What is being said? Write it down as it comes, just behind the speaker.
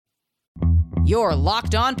Your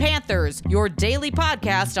Locked On Panthers, your daily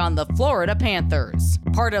podcast on the Florida Panthers.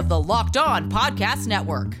 Part of the Locked On Podcast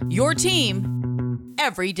Network. Your team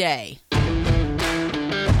every day.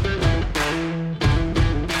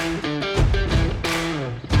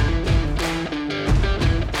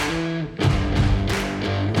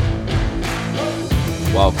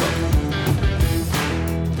 Welcome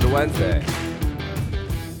to the Wednesday,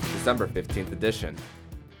 December 15th edition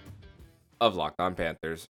of Locked On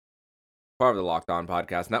Panthers, part of the Locked On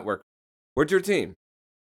Podcast Network. We're your team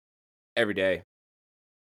every day.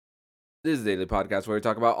 This is a daily podcast where we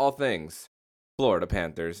talk about all things Florida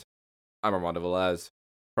Panthers. I'm Armando Velez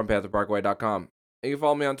from PantherParkway.com. And you can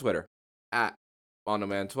follow me on Twitter at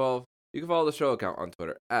MondoMan12. You can follow the show account on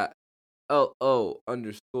Twitter at LO_FLA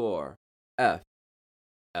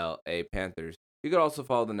Panthers. You could also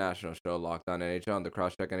follow the national show Locked On NHL and the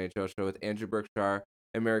Crosscheck NHL show with Andrew Berkshire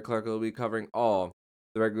and Mary Clark, who will be covering all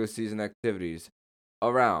the regular season activities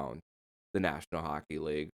around the National Hockey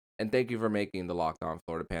League. And thank you for making the Locked On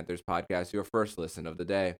Florida Panthers podcast your first listen of the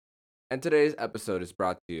day. And today's episode is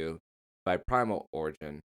brought to you by Primal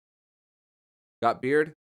Origin. Got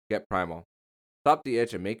beard? Get Primal. Stop the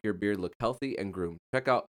itch and make your beard look healthy and groomed. Check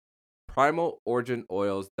out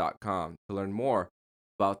primaloriginoils.com to learn more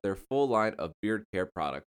about their full line of beard care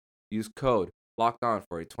products. Use code LOCKEDON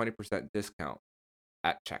for a 20% discount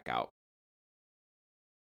at checkout.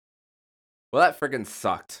 Well, that friggin'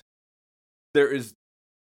 sucked. There is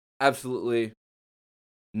absolutely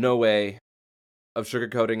no way of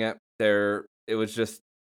sugarcoating it. It was just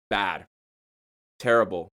bad.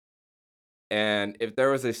 Terrible. And if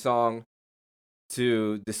there was a song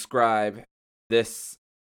to describe this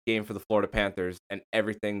game for the Florida Panthers and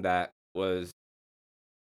everything that was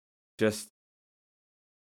just,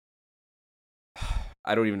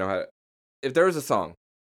 I don't even know how. If there was a song,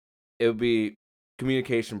 it would be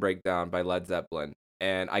Communication Breakdown by Led Zeppelin.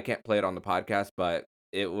 And I can't play it on the podcast, but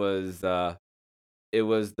it's the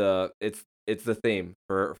theme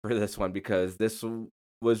for this one, because this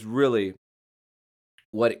was really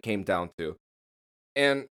what it came down to.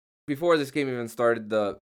 And before this game even started,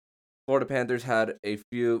 the Florida Panthers had a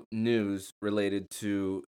few news related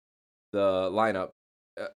to the lineup.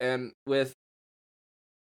 And with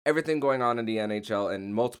everything going on in the NHL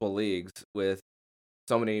and multiple leagues, with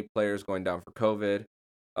so many players going down for COVID,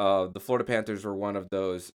 the Florida Panthers were one of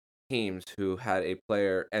those teams who had a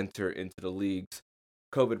player enter into the league's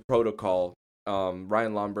COVID protocol.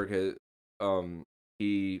 Ryan Lomberg,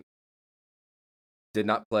 he did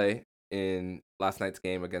not play in last night's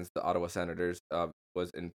game against the Ottawa Senators,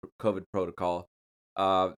 was in COVID protocol.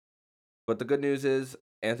 But the good news is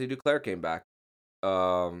Anthony Duclair came back.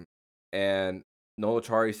 And Noel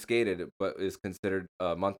Acciari skated, but is considered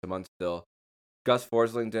month-to-month still. Gus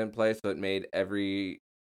Forsling didn't play, so it made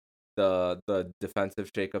the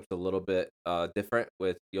defensive shakeups a little bit different,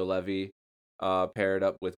 with Juolevi paired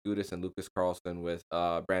up with Gudas and Lucas Carlson with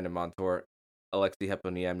Brandon Montour. Alexei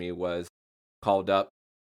Heponiemi was called up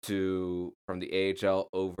from the AHL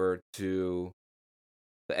over to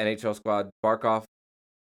the NHL squad. Barkov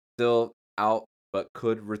still out, but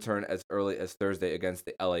could return as early as Thursday against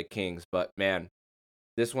the LA Kings. But man,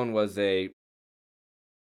 this one was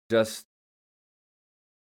just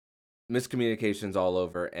miscommunications all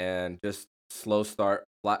over, and just slow start,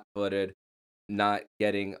 flat-footed, not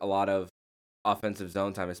getting a lot of offensive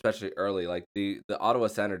zone time, especially early. Like the Ottawa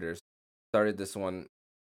Senators started this one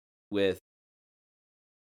with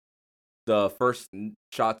the first 9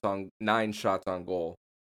 shots on goal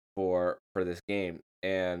for this game,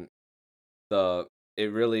 and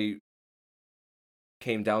it really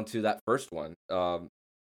came down to that first one,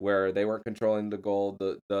 where they weren't controlling the goal,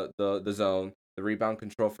 the zone. The rebound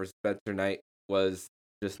control for Spencer Knight was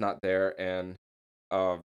just not there, and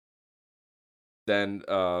then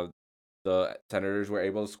the Senators were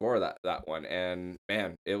able to score that one. And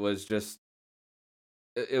man, it was just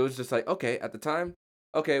like, okay, at the time,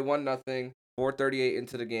 okay, 1-0, 4:38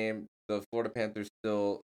 into the game, the Florida Panthers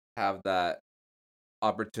still have that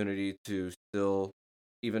opportunity to still,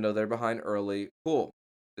 even though they're behind early, cool,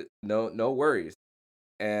 no worries.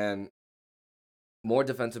 And more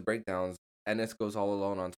defensive breakdowns. Ennis goes all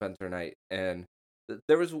alone on Spencer Knight. And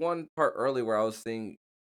there was one part early where I was seeing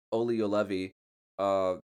Olli Juolevi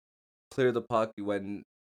clear the puck when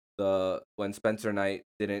Spencer Knight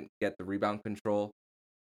didn't get the rebound control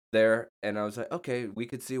there. And I was like, okay, we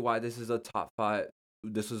could see why this is a top 5.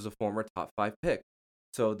 This was a former top 5 pick.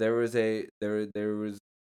 So there was you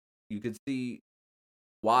could see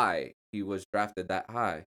why he was drafted that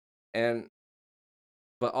high.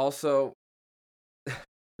 But also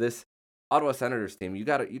this Ottawa Senators team, you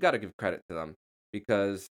gotta give credit to them,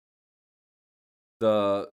 because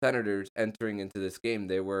the Senators entering into this game,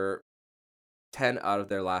 they were 10 out of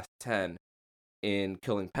their last 10 in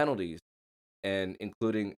killing penalties and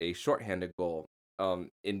including a shorthanded goal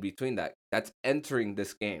in between that. That's entering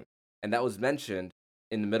this game. And that was mentioned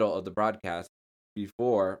in the middle of the broadcast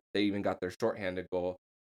before they even got their shorthanded goal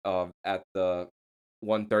at the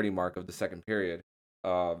 1:30 mark of the second period,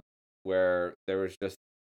 um, where there was just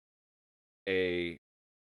a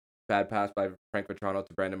bad pass by Frank Vetrano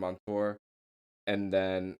to Brandon Montour, and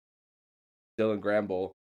then Dylan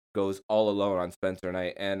Gramble goes all alone on Spencer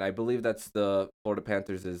Knight. And I believe that's the Florida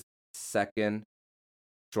Panthers' second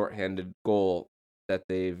shorthanded goal that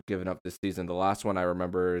they've given up this season. The last one I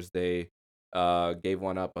remember is they gave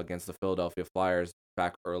one up against the Philadelphia Flyers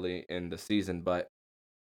back early in the season. But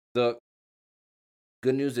the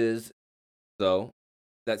good news is, though,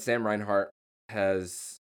 that Sam Reinhart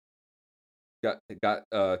has got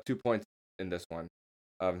 2 points in this one.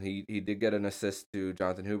 He did get an assist to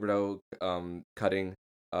Jonathan Huberdeau, cutting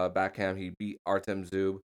backhand. He beat Artem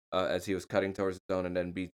Zub as he was cutting towards the zone, and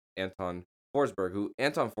then beat Anton Forsberg. Who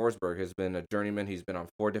Anton Forsberg has been a journeyman. He's been on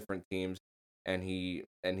 4 different teams, and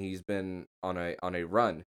he's been on a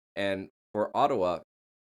run. And for Ottawa,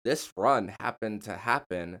 this run happened to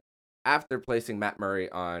happen after placing Matt Murray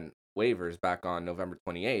on waivers back on November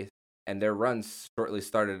 28th, and their run shortly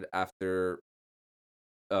started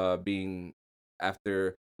being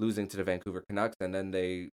after losing to the Vancouver Canucks, and then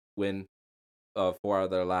they win 4 out of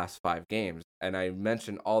their last 5 games. And I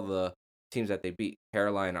mentioned all the teams that they beat: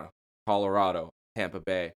 Carolina, Colorado, Tampa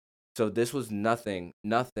Bay. So this was nothing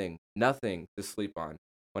to sleep on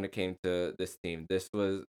when it came to this team. This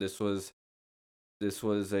was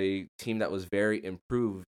a team that was very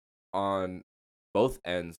improved on both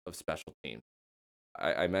ends of special teams.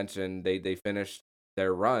 I mentioned they finished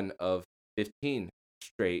their run of 15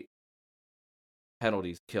 straight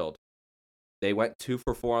penalties killed. They went 2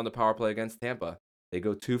 for 4 on the power play against Tampa. They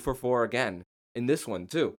go 2 for 4 again in this one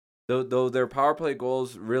too. Though their power play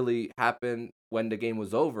goals really happened when the game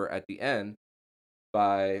was over at the end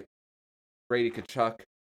by Brady Tkachuk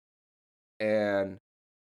and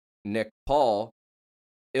Nick Paul.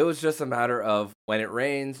 It was just a matter of when it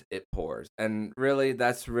rains, it pours. And really,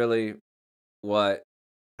 that's really what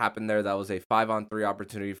happened there. That was a 5-on-3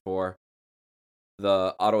 opportunity for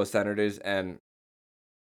the Ottawa Senators. And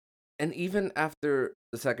even after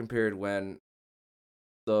the second period, when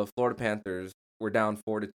the Florida Panthers were down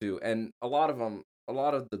 4-2, and a lot of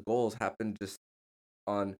the goals happened just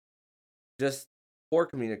on just poor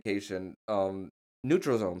communication,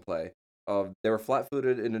 neutral zone play. They were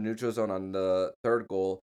flat-footed in the neutral zone on the third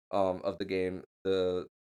goal of the game, the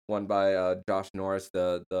one by Josh Norris.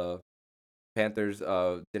 The Panthers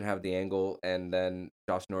didn't have the angle, and then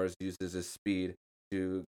Josh Norris uses his speed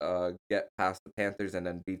to get past the Panthers and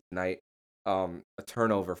then beats Knight. A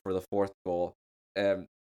turnover for the fourth goal, and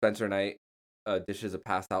Spencer Knight dishes a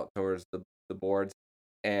pass out towards the boards,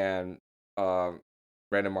 and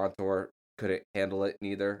Brandon Montour couldn't handle it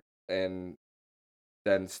neither, and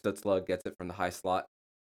then Stützle gets it from the high slot.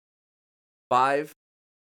 5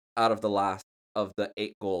 out of the last of the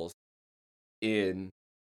 8 goals in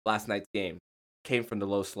last night's game came from the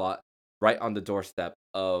low slot, right on the doorstep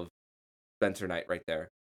of Spencer Knight right there.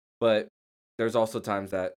 But there's also times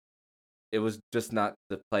that it was just not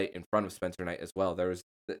the play in front of Spencer Knight as well.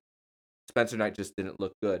 Spencer Knight just didn't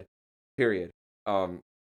look good, period.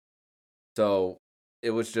 So it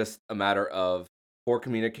was just a matter of poor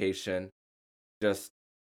communication,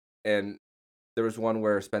 and there was one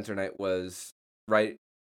where Spencer Knight was right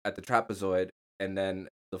at the trapezoid, and then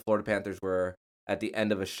the Florida Panthers were at the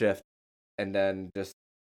end of a shift, and then just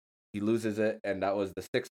he loses it, and that was the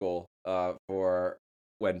 6th goal for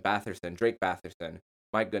when Drake Batherson,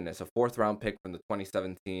 my goodness, a 4th-round pick from the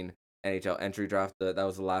 2017 NHL entry draft. That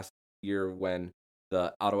was the last year when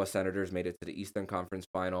the Ottawa Senators made it to the Eastern Conference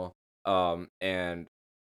Final, and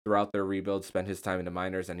throughout their rebuild spent his time in the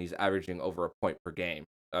minors, and he's averaging over a point per game.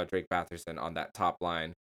 Drake Batherson on that top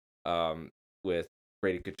line with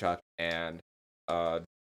Brady Tkachuk and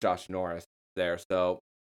Josh Norris there. So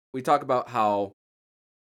we talk about how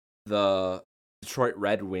the Detroit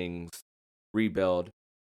Red Wings rebuild,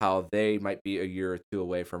 how they might be a year or 2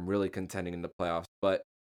 away from really contending in the playoffs. But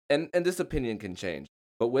and this opinion can change.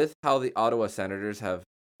 But with how the Ottawa Senators have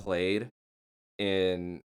played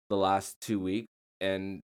in the last 2 weeks,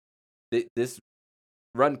 and this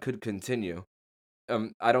run could continue.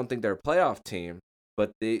 I don't think they're a playoff team,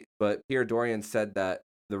 but Pierre Dorian said that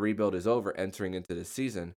the rebuild is over entering into the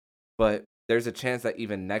season. But there's a chance that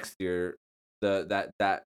even next year, that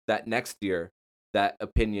next year, that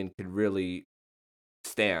opinion could really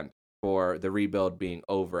stand for the rebuild being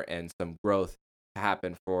over and some growth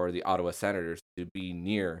happen for the Ottawa Senators to be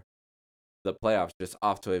near the playoffs, just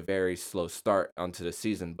off to a very slow start onto the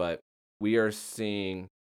season. But we are seeing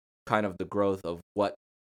kind of the growth of what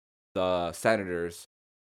the Senators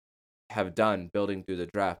have done building through the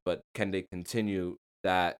draft, but can they continue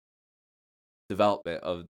that development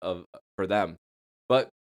of for them? But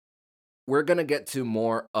we're gonna get to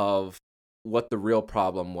more of what the real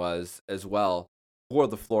problem was as well for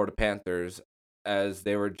the Florida Panthers, as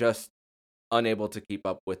they were just unable to keep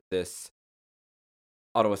up with this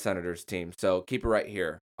Ottawa Senators team. So keep it right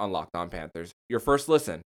here on Locked On Panthers, your first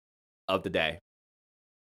listen of the day.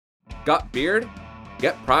 Got beard?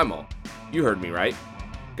 Get Primal. You heard me right.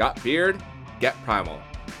 Got beard? Get Primal.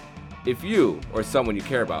 If you or someone you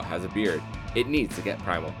care about has a beard, it needs to get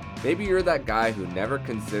Primal. Maybe you're that guy who never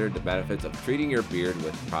considered the benefits of treating your beard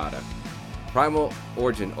with product. Primal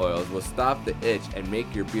Origin Oils will stop the itch and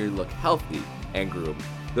make your beard look healthy and groomed.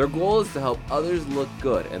 Their goal is to help others look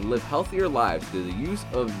good and live healthier lives through the use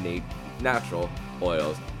of natural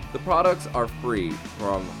oils. The products are free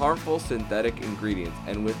from harmful synthetic ingredients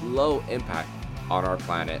and with low impact on our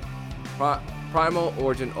planet. Primal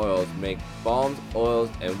Origin Oils make balms, oils,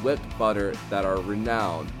 and whipped butter that are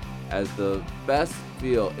renowned as the best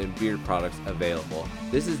feel in beard products available.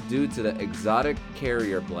 This is due to the exotic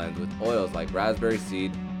carrier blends with oils like raspberry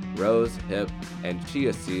seed, rose hip, and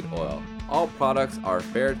chia seed oil. All products are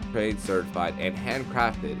fair trade certified and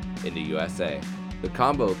handcrafted in the USA. The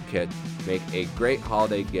combo kits make a great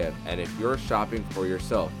holiday gift, and if you're shopping for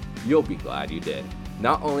yourself, you'll be glad you did.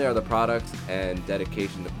 Not only are the products and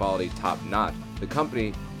dedication to quality top-notch, the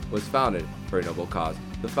company was founded for a noble cause.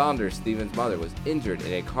 The founder, Steven's mother, was injured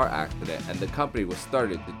in a car accident, and the company was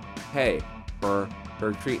started to pay for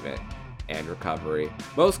her treatment and recovery.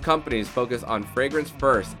 Most companies focus on fragrance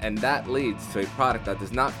first, and that leads to a product that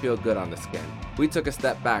does not feel good on the skin. We took a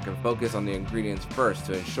step back and focused on the ingredients first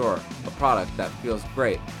to ensure a product that feels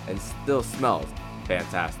great and still smells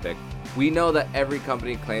fantastic. We know that every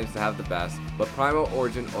company claims to have the best, but Primal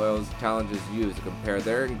Origin Oils challenges you to compare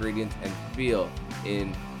their ingredients and feel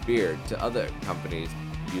in beard to other companies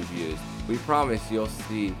you've used. We promise you'll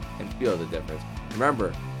see and feel the difference.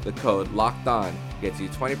 Remember, the code LOCKEDON gets you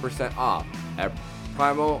 20% off at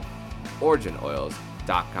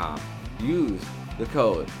primaloriginoils.com. Use the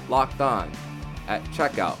code LOCKEDON at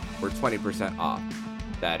checkout for 20% off.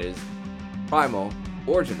 That is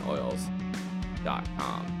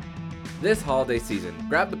primaloriginoils.com. This holiday season,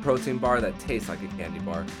 grab the protein bar that tastes like a candy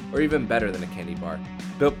bar, or even better than a candy bar.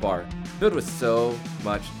 Built Bar, filled with so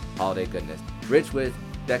much holiday goodness. Rich with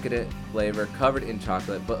decadent flavor, covered in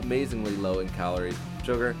chocolate, but amazingly low in calories,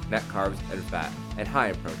 sugar, net carbs, and fat, and high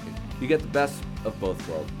in protein. You get the best of both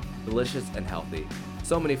worlds, delicious and healthy.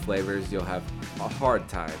 So many flavors you'll have a hard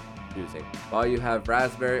time choosing. While you have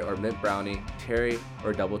raspberry or mint brownie, cherry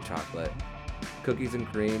or double chocolate, cookies and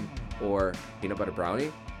cream, or peanut butter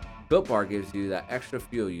brownie, Built Bar gives you that extra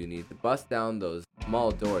fuel you need to bust down those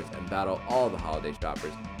mall doors and battle all the holiday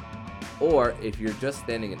shoppers. Or if you're just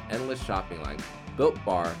standing in endless shopping lines, Built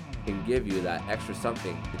Bar can give you that extra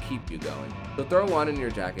something to keep you going. So throw one in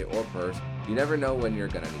your jacket or purse. You never know when you're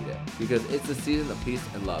gonna need it, because it's the season of peace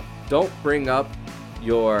and love. Don't bring up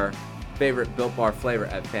your favorite Built Bar flavor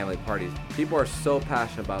at family parties. People are so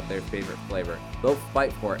passionate about their favorite flavor. They'll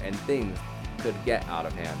fight for it, and things could get out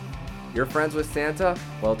of hand. You're friends with Santa?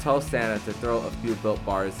 Well, tell Santa to throw a few Built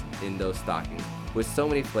Bars in those stockings. With so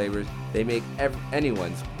many flavors, they make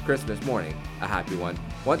anyone's Christmas morning a happy one.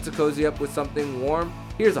 Want to cozy up with something warm?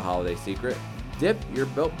 Here's a holiday secret. Dip your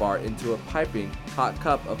Built Bar into a piping hot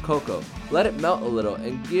cup of cocoa. Let it melt a little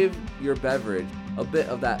and give your beverage a bit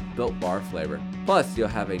of that Built Bar flavor. Plus, you'll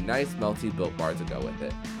have a nice melty Built Bar to go with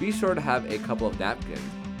it. Be sure to have a couple of napkins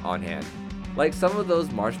on hand. Like some of those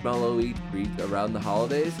marshmallowy treats around the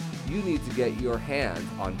holidays, you need to get your hands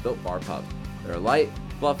on Built Bar Puffs. They're light,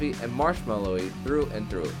 fluffy, and marshmallowy through and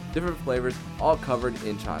through. Different flavors, all covered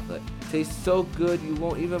in chocolate. Taste so good you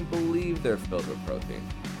won't even believe they're filled with protein.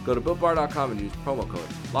 Go to BuiltBar.com and use promo code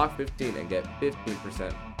LOCK15 and get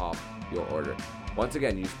 15% off your order. Once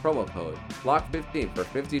again, use promo code LOCK15 for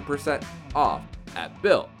 15% off at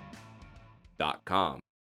Built.com.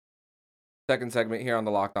 Second segment here on the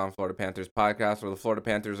Locked On Florida Panthers podcast, where the Florida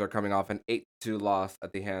Panthers are coming off an 8-2 loss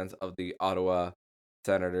at the hands of the Ottawa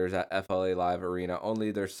Senators at FLA Live Arena.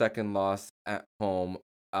 Only their second loss at home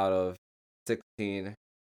out of 16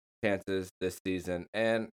 chances this season.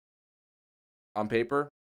 And on paper,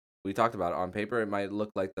 we talked about it. On paper, it might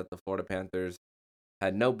look like that the Florida Panthers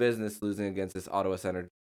had no business losing against this Ottawa Senators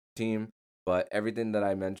team, but everything that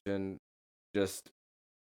I mentioned just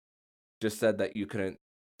said that you couldn't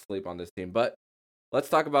sleep on this team. But let's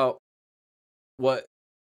talk about what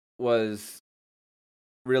was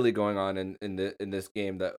really going on in this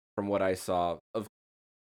game, that from what I saw of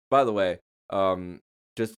by the way,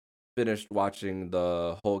 just finished watching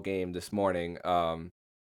the whole game this morning.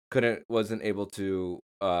 Couldn't wasn't able to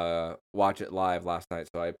watch it live last night,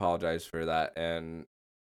 so I apologize for that. And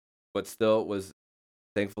but still was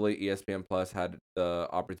thankfully ESPN Plus had the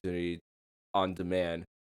opportunity on demand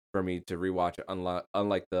for me to rewatch it.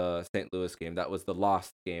 Unlike the St. Louis game, that was the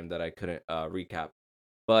lost game that I couldn't recap.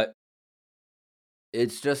 But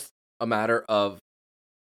it's just a matter of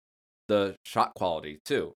the shot quality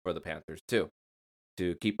too for the Panthers too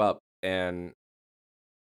to keep up. And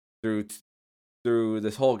through through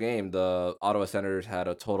this whole game, the Ottawa Senators had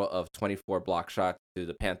a total of 24 block shots to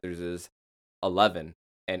the Panthers' 11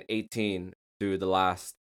 and 18 through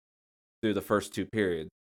through the first two periods.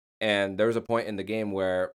 And there was a point in the game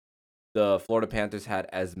where the Florida Panthers had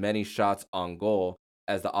as many shots on goal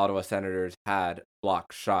as the Ottawa Senators had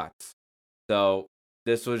block shots. So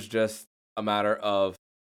this was just a matter of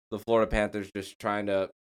the Florida Panthers just trying to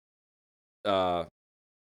uh,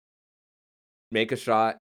 make a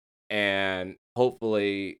shot and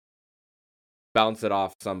hopefully bounce it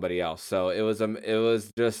off somebody else. So it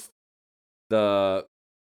was just the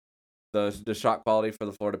the shot quality for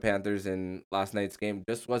the Florida Panthers in last night's game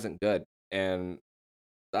just wasn't good, and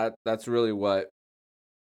that's really what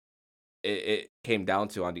it came down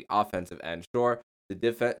to on the offensive end. Sure,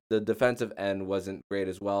 the defensive end wasn't great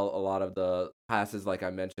as well. A lot of the passes, like I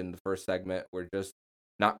mentioned in the first segment, were just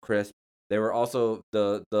not crisp. They were also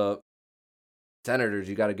the Senators.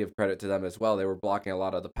 You got to give credit to them as well. They were blocking a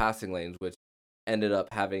lot of the passing lanes, which ended up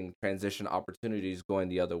having transition opportunities going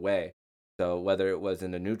the other way. So whether it was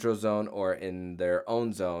in the neutral zone or in their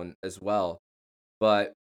own zone as well.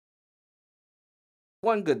 But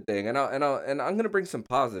one good thing, and I'm gonna bring some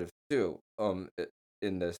positives too,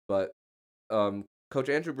 in this, but Coach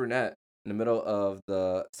Andrew Brunette in the middle of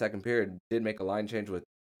the second period did make a line change with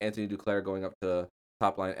Anthony Duclair going up to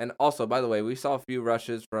top line. And also, by the way, we saw a few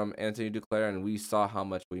rushes from Anthony Duclair, and we saw how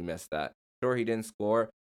much we missed that. Sure, he didn't score,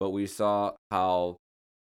 but we saw how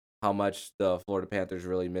much the Florida Panthers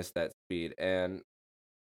really missed that speed. And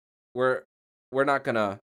we're we're not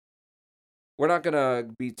gonna we're not gonna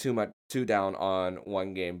be too down on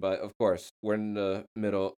one game, but of course we're in the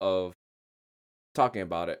middle of talking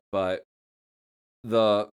about it. But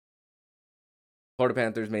the Florida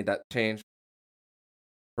Panthers made that change,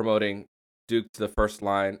 promoting Duke to the first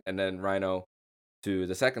line and then Rhino to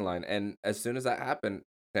the second line. And as soon as that happened,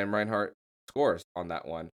 Sam Reinhart scores on that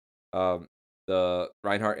one. The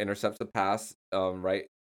Reinhart intercepts the pass, right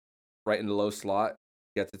in the low slot,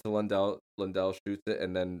 gets it to Lundell. Lundell shoots it,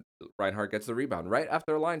 and then Reinhart gets the rebound right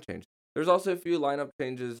after a line change. There's also a few lineup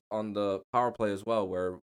changes on the power play as well,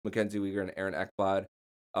 where Mackenzie Weegar and Aaron Ekblad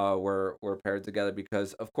were paired together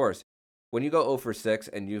because, of course, when you go 0 for 6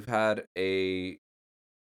 and you've had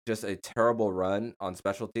just a terrible run on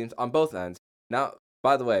special teams on both ends. Now,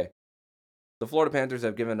 by the way, the Florida Panthers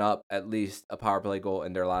have given up at least a power play goal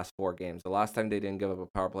in their last 4 games. The last time they didn't give up a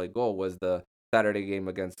power play goal was the Saturday game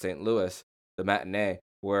against St. Louis, the matinee,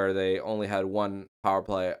 where they only had one power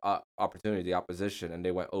play opportunity, the opposition, and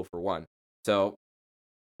they went 0 for 1. So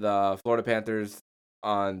the Florida Panthers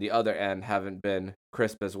on the other end haven't been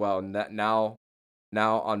crisp as well. And that now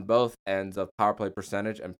on both ends of power play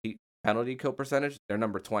percentage and penalty kill percentage, they're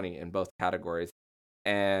number 20 in both categories.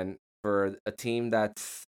 And for a team that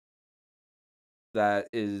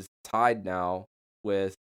is tied now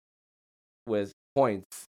with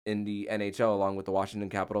points in the NHL, along with the Washington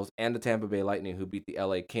Capitals and the Tampa Bay Lightning, who beat the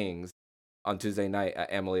LA Kings on Tuesday night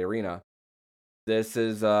at Amalie Arena. This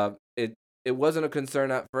is it wasn't a concern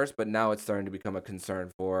at first, but now it's starting to become a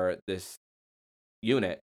concern for this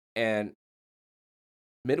unit. And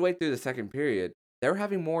midway through the second period, they're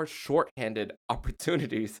having more shorthanded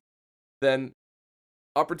opportunities than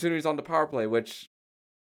opportunities on the power play, which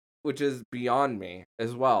is beyond me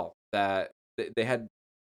as well. That they had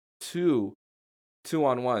two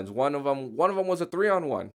 2-on-1s. One of them was a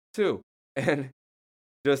 3-on-1 too, and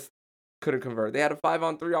just couldn't convert. They had a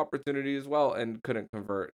 5-on-3 opportunity as well and couldn't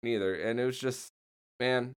convert neither. And it was just,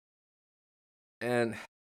 man. And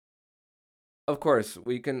of course,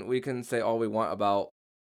 we can say all we want about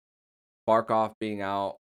Barkov being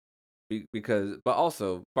out but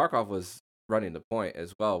also Barkov was running the point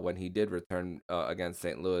as well when he did return against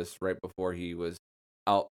St. Louis right before he was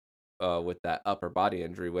out with that upper body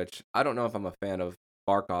injury, which I don't know if I'm a fan of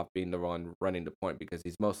Barkov being the one running the point because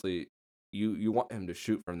he's mostly you want him to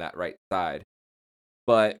shoot from that right side.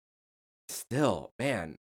 But still,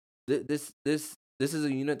 man, this is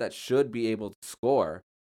a unit that should be able to score.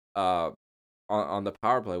 Uh, on the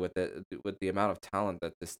power play with the amount of talent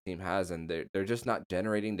that this team has, and they're just not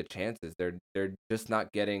generating the chances. They're just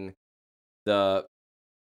not getting the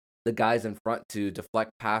guys in front to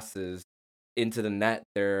deflect passes into the net.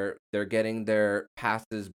 They're getting their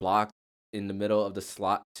passes blocked in the middle of the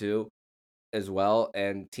slot too, as well.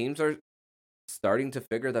 And teams are starting to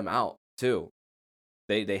figure them out too.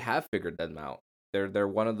 They have figured them out. They're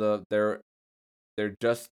one of the they're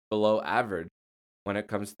just below average when it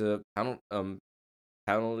comes to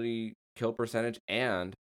penalty kill percentage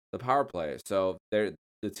and the power play. So the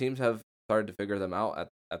teams have started to figure them out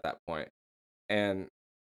at that point. And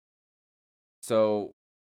so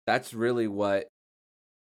that's really what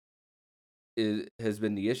has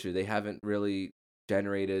been the issue. They haven't really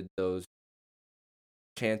generated those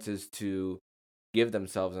chances to give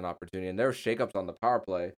themselves an opportunity. And there were shakeups on the power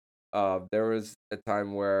play. There was a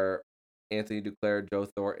time where Anthony Duclair, Joe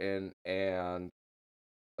Thornton, and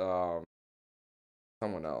um,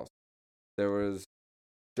 someone else. There was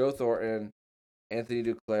Joe Thornton, Anthony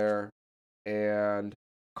Duclair, and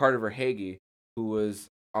Carter Verhaeghe, who was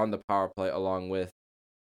on the power play along with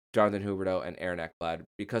Jonathan Huberdeau and Aaron Ekblad.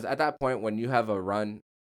 Because at that point, when you have a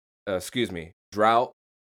drought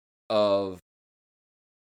of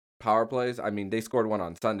power plays, I mean, they scored one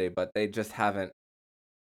on Sunday, but they just haven't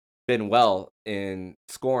been well in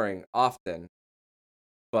scoring often.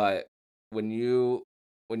 But when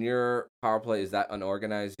your power play is that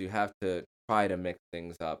unorganized, you have to try to mix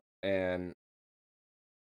things up, and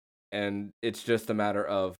it's just a matter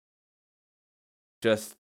of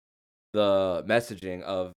just the messaging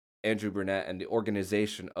of Andrew Brunette and the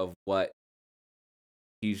organization of what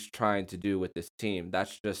he's trying to do with this team.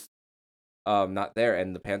 That's just not there,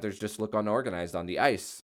 and the Panthers just look unorganized on the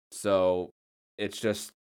ice. So it's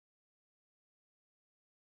just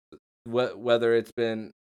whether it's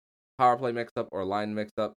been power play mix up or line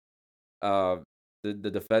mix up, uh, the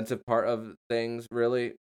defensive part of things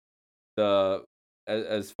really,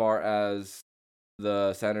 as far as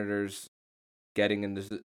the Senators getting into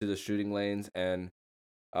to the shooting lanes and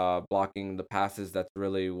blocking the passes, that's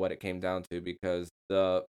really what it came down to, because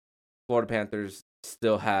the Florida Panthers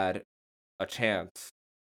still had a chance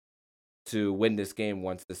to win this game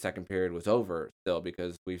once the second period was over still,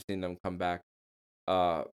 because we've seen them come back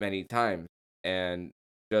many times. And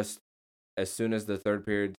just as soon as the third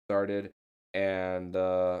period started and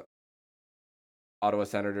the Ottawa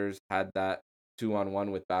Senators had that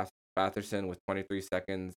 2-on-1 with Batherson with 23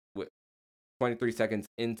 seconds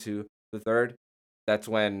into the third, that's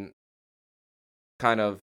when kind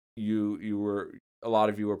of you were a lot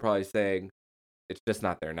of you were probably saying it's just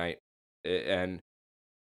not their night. And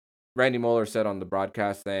Randy Moeller said on the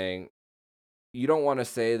broadcast saying, you don't want to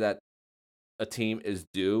say that a team is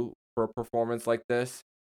due for a performance like this,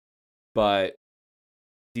 but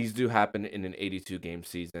these do happen in an 82 game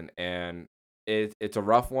season, and it's a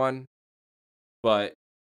rough one. But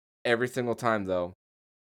every single time, though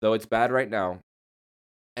it's bad right now,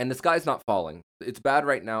 and the sky's not falling. It's bad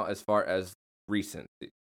right now as far as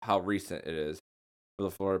how recent it is for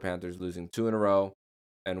the Florida Panthers losing 2 in a row,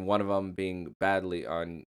 and one of them being badly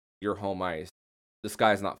on your home ice. The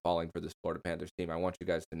sky's not falling for this Florida Panthers team. I want you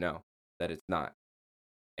guys to know that it's not.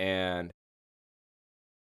 And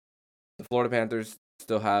the Florida Panthers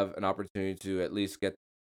still have an opportunity to at least get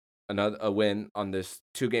a win on this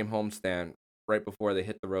 2-game homestand right before they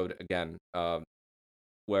hit the road again,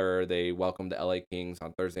 where they welcome the LA Kings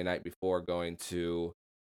on Thursday night before going to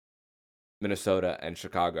Minnesota and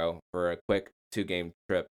Chicago for a quick 2-game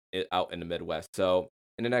trip out in the Midwest. So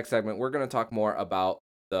in the next segment, we're going to talk more about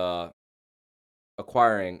the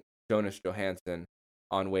acquiring Jonas Johansson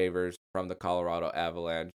on waivers from the Colorado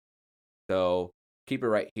Avalanche. So keep it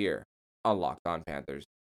right here on Locked On Panthers,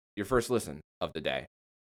 your first listen of the day.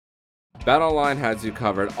 BetOnline has you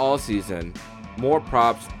covered all season. More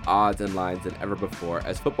props, odds, and lines than ever before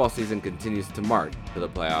as football season continues to march to the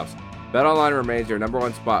playoffs. BetOnline remains your number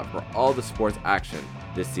one spot for all the sports action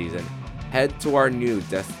this season. Head to our new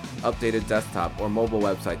updated desktop or mobile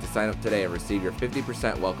website to sign up today and receive your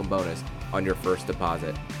 50% welcome bonus on your first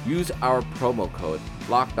deposit. Use our promo code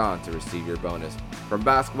LOCKEDON to receive your bonus. From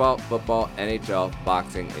basketball, football, NHL,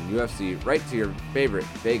 boxing, and UFC, right to your favorite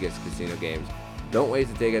Vegas casino games. Don't wait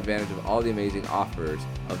to take advantage of all the amazing offers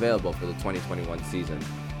available for the 2021 season.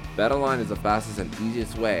 BetOnline is the fastest and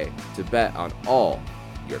easiest way to bet on all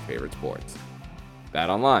your favorite sports.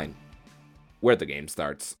 BetOnline, where the game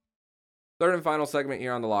starts. Third and final segment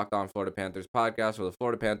here on the Locked On Florida Panthers podcast, where the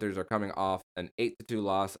Florida Panthers are coming off an 8-2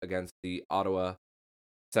 loss against the Ottawa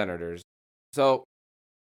Senators. So,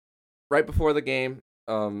 right before the game,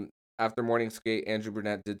 after morning skate, Andrew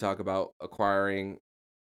Brunette did talk about acquiring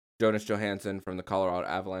Jonas Johansson from the Colorado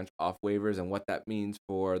Avalanche off waivers and what that means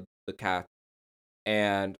for the Cats,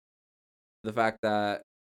 and the fact that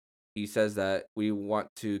he says that we want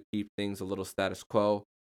to keep things a little status quo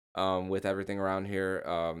with everything around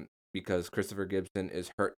here because Christopher Gibson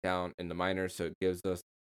is hurt down in the minors, so it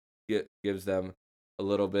gives them a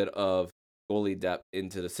little bit of goalie depth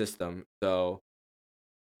into the system. So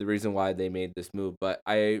the reason why they made this move, but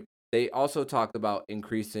they also talked about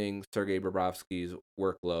increasing Sergei Bobrovsky's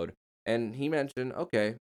workload, and he mentioned,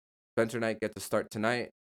 okay, Spencer Knight gets to start tonight,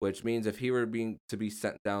 which means if he were to be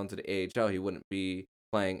sent down to the AHL, he wouldn't be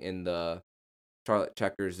playing in the Charlotte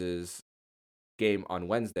Checkers' game on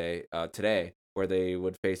Wednesday, today, where they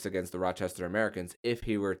would face against the Rochester Americans if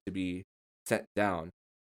he were to be sent down.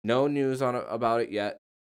 No news about it yet,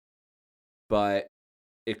 but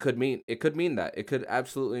it could mean that. It could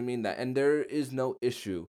absolutely mean that. And there is no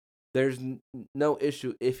issue. There's no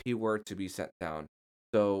issue if he were to be sent down.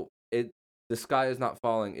 So the sky is not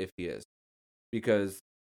falling if he is, because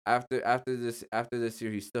after this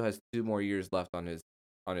year he still has 2 more years left on his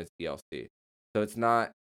DLC. So it's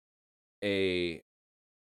not the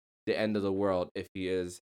end of the world if he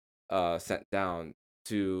is sent down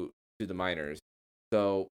to the minors.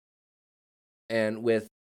 So, and with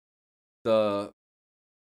the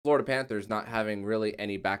Florida Panthers not having really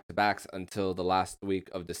any back-to-backs until the last week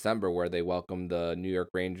of December, where they welcomed the New York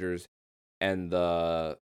Rangers and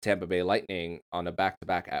the Tampa Bay Lightning on a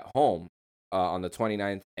back-to-back at home on the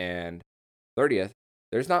 29th and 30th,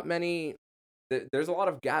 there's not many. There's a lot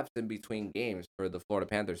of gaps in between games for the Florida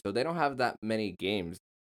Panthers, so they don't have that many games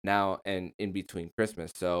now and in between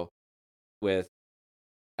Christmas. So with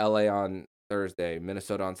LA on Thursday,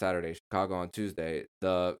 Minnesota on Saturday, Chicago on Tuesday,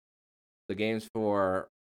 the games for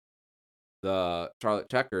the Charlotte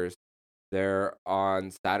Checkers, they're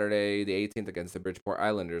on Saturday the 18th against the Bridgeport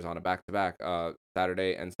Islanders on a back-to-back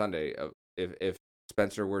Saturday and Sunday. If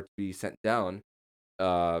Spencer were to be sent down,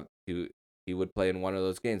 he would play in one of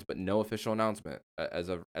those games, but no official announcement as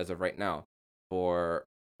of right now for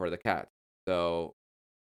the Cats. So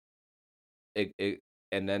it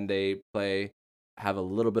and then they have a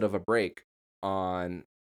little bit of a break on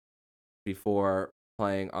before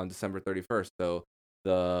playing on December 31st. So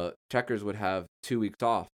the Checkers would have 2 weeks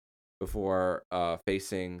off before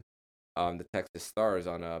facing the Texas Stars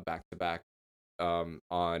on a back-to-back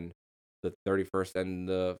on the 31st and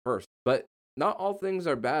the 1st. But not all things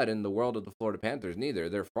are bad in the world of the Florida Panthers neither.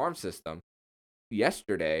 Their farm system,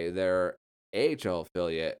 yesterday, their AHL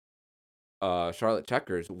affiliate, Charlotte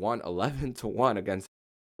Checkers, won 11-1 against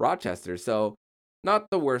Rochester. So not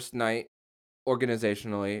the worst night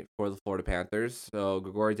organizationally for the Florida Panthers. So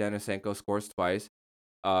Grigory Denisenko scores twice.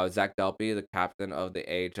 Zach Delpy, the captain of the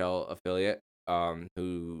AHL affiliate,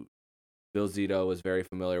 who Bill Zito was very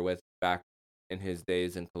familiar with back in his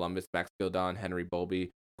days in Columbus. Max Gildon, Henry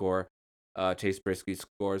Bowlby score. Chase Brisky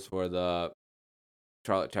scores for the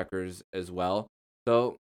Charlotte Checkers as well.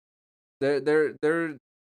 So they're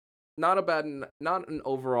not an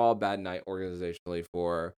overall bad night organizationally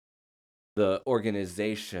for the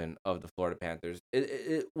organization of the Florida Panthers.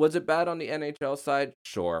 Was it bad on the NHL side?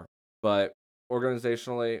 Sure, but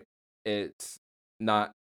organizationally, it's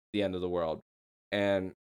not the end of the world.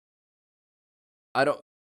 And I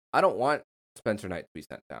don't want Spencer Knight to be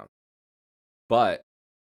sent down. But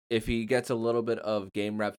if he gets a little bit of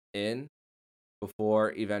game reps in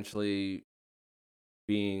before eventually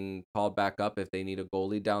being called back up, if they need a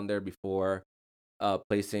goalie down there before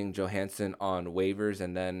placing Johansson on waivers,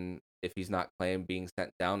 and then if he's not playing, being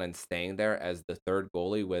sent down and staying there as the third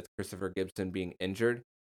goalie with Christopher Gibson being injured,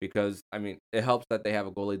 because I mean it helps that they have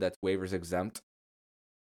a goalie that's waivers exempt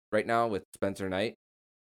right now with Spencer Knight,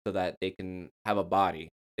 so that they can have a body.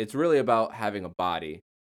 It's really about having a body,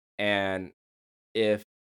 and if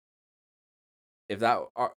that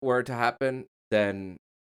were to happen, then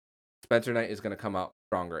Spencer Knight is going to come out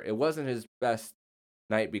stronger. It wasn't his best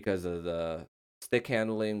night because of the stick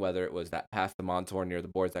handling, whether it was that pass to Montour near the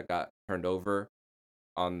boards that got turned over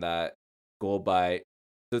on that goal by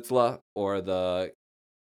Stützle, or the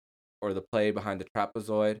play behind the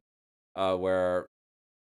trapezoid, where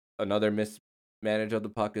another mismanage of the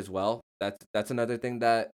puck as well. That's another thing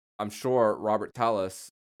that I'm sure Robert Tallis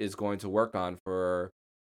is going to work on for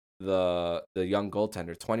the young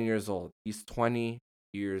goaltender, 20 years old. He's 20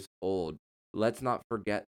 years old. Let's not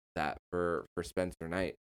forget that for Spencer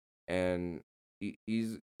Knight, and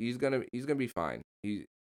he's gonna be fine.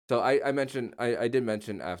 I did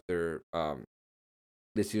mention after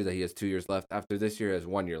this year that he has 2 years left. After this year, he has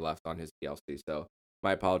 1 year left on his DLC. So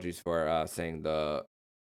my apologies for saying the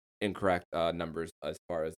incorrect numbers as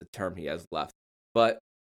far as the term he has left. But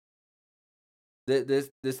This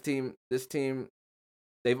team,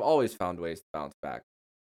 they've always found ways to bounce back.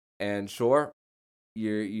 And sure,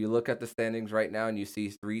 you look at the standings right now and you see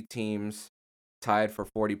 3 teams tied for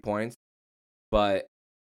 40 points. But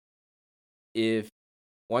if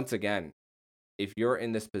once again, if you're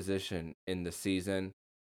in this position in the season,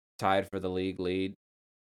 tied for the league lead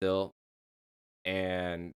still,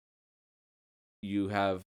 and you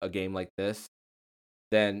have a game like this,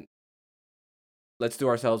 then let's do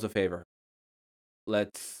ourselves a favor.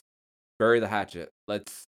 Let's bury the hatchet.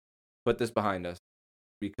 Let's put this behind us,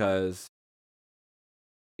 because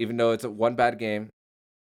even though it's one bad game,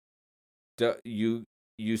 you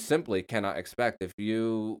simply cannot expect, if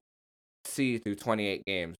you see through 28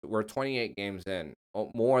 games, we're 28 games in,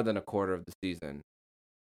 more than a quarter of the season.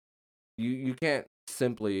 You can't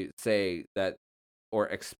simply say that or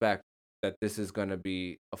expect that this is going to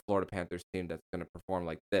be a Florida Panthers team that's going to perform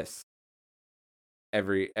like this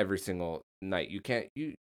every single night.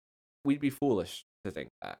 We'd be foolish to think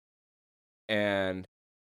that. And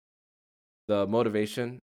the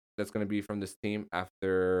motivation that's going to be from this team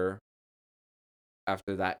after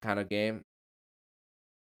that kind of game,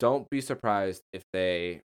 don't be surprised if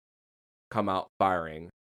they come out firing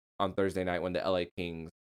on Thursday night when the LA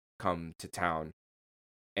Kings come to town.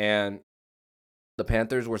 And the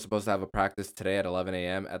Panthers were supposed to have a practice today at 11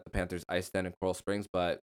 a.m. at the Panthers Ice Den in Coral Springs,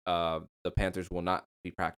 but the Panthers will not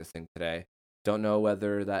be practicing today. Don't know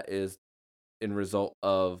whether that is in result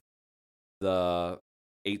of the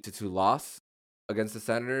 8-2 loss against the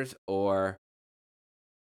Senators, or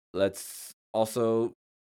let's also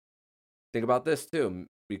think about this too,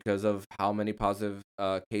 because of how many positive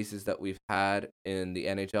cases that we've had in the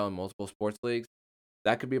NHL and multiple sports leagues.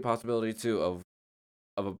 That could be a possibility too of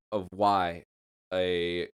why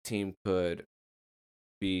a team could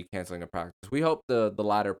be canceling a practice. We hope the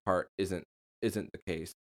latter part isn't the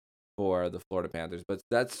case for the Florida Panthers, but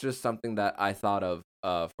that's just something that I thought of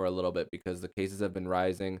for a little bit, because the cases have been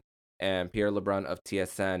rising, and Pierre LeBrun of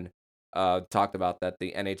TSN talked about that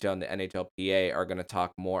the NHL and the NHLPA are going to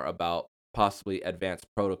talk more about possibly advanced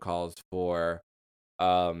protocols for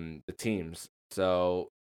the teams. So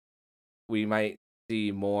we might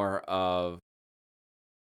see more of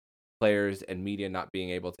players and media not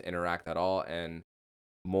being able to interact at all, and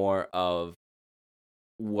more of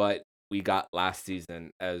what we got last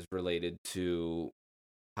season as related to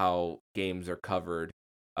how games are covered.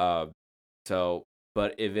 But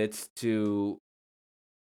if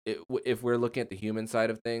we're looking at the human side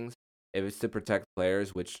of things, if it's to protect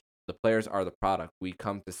players, which the players are the product, we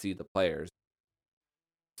come to see the players.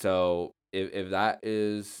 So if that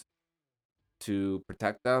is to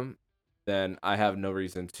protect them, then I have no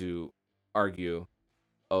reason to argue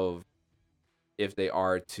of if they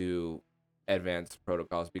are to advance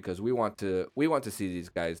protocols, because we want to see these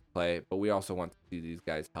guys play, but we also want to see these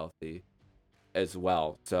guys healthy as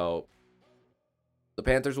well. So the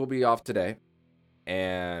Panthers will be off today,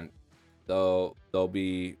 and they'll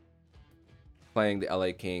be playing the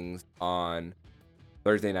LA Kings on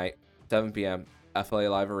Thursday night, 7 p.m. FLA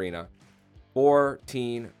Live Arena,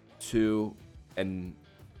 14-2-0.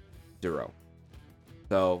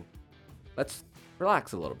 So let's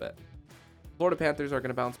relax a little bit. Florida Panthers are going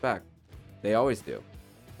to bounce back. They always do.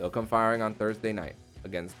 They'll come firing on Thursday night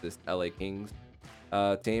against this LA Kings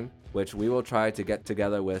team, which we will try to get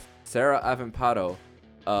together with Sarah Avampado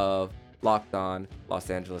of Locked On Los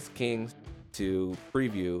Angeles Kings to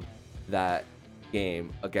preview that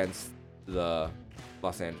game against the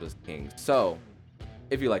Los Angeles Kings. So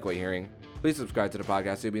if you like what you're hearing, please subscribe to the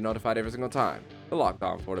podcast so you'll be notified every single time the Locked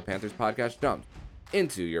On Florida Panthers podcast jumps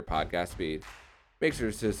into your podcast feed. Make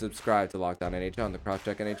sure to subscribe to Locked On NHL and the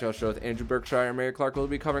Crosscheck NHL show with Andrew Berkshire and Mary Clark will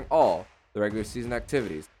be covering all the regular season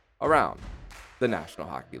activities around the National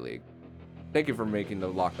Hockey League. Thank you for making the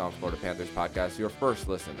Locked On Florida Panthers podcast your first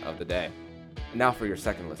listen of the day. And now for your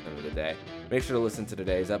second listen of the day, make sure to listen to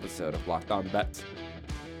today's episode of Locked On Bets,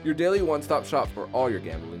 your daily one-stop shop for all your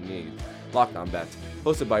gambling needs. Locked On Bets,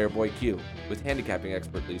 hosted by your boy Q, with handicapping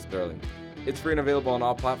expert Lee Sterling. It's free and available on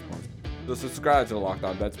all platforms. So subscribe to the Locked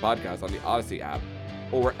On Bets podcast on the Odyssey app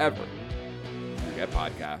or wherever you get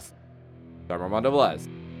podcasts. I'm Armando Velez,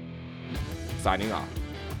 signing off.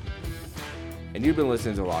 And you've been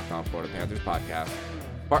listening to the Locked On Florida Panthers podcast,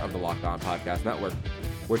 part of the Locked On Podcast Network.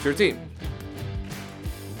 We're your team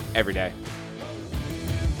every day.